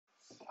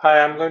Hi,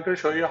 I'm going to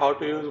show you how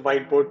to use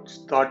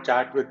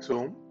Whiteboard.chat with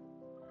Zoom.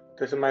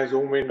 This is my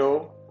Zoom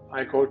window.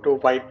 I go to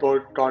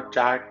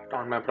Whiteboard.chat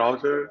on my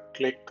browser,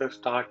 click the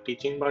Start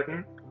Teaching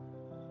button.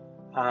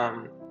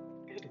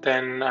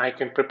 Then I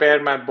can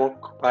prepare my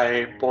book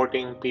by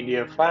porting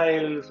PDF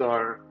files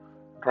or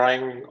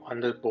drawing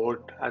on the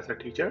board as a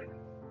teacher.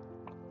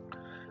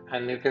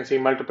 And you can see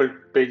multiple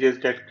pages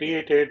get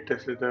created.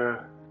 This is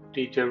the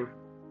teacher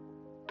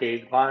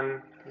page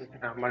 1. You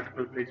can have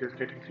multiple pages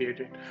getting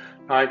created.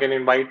 Now I can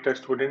invite the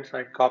students.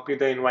 I copy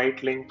the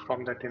invite link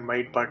from that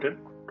invite button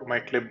to my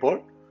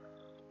clipboard.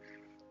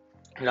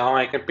 Now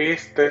I can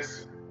paste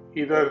this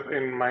either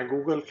in my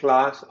Google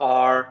Class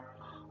or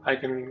I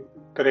can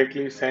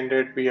directly send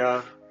it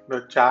via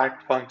the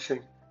chat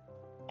function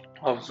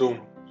of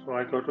Zoom. So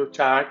I go to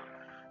chat,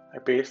 I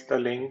paste the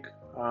link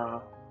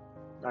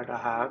that I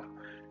have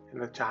in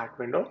the chat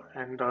window,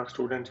 and the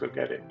students will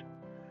get it.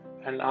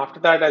 And after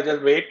that, I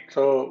just wait.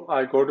 So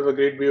I go to the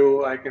grid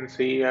view. I can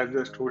see as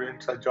the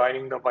students are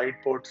joining the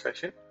whiteboard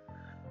session.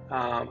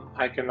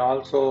 I can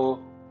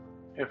also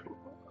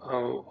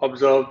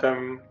observe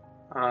them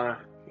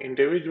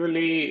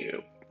individually,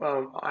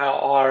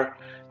 or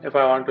if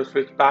I want to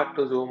switch back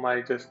to Zoom,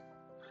 I just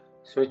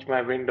switch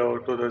my window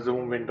to the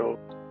Zoom window.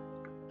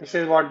 This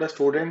is what the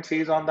student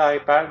sees on the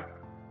iPad.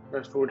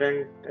 The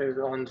student is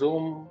on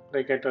Zoom,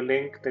 they get a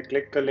link, they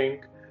click the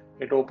link,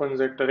 it opens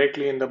it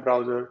directly in the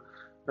browser.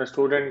 The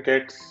student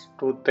gets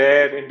to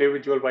their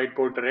individual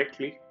whiteboard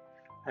directly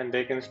and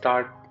they can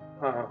start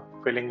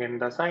filling in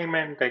the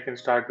assignment, they can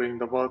start doing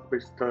the work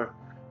which the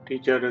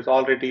teacher is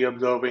already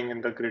observing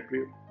in the grid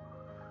view.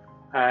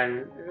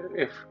 And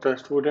if the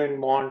student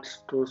wants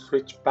to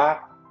switch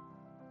back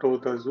to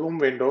the Zoom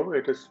window,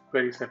 it is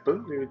very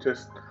simple. You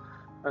just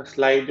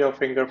slide your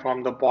finger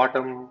from the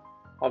bottom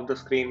of the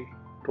screen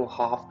to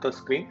half the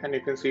screen and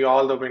you can see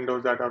all the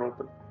windows that are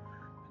open.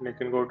 And you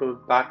can go to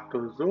back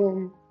to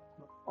Zoom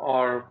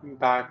or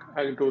back.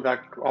 I'll do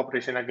that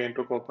operation again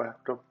to go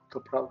back to the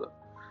browser.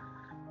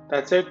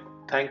 That's it.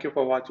 Thank you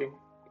for watching.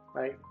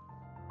 Bye.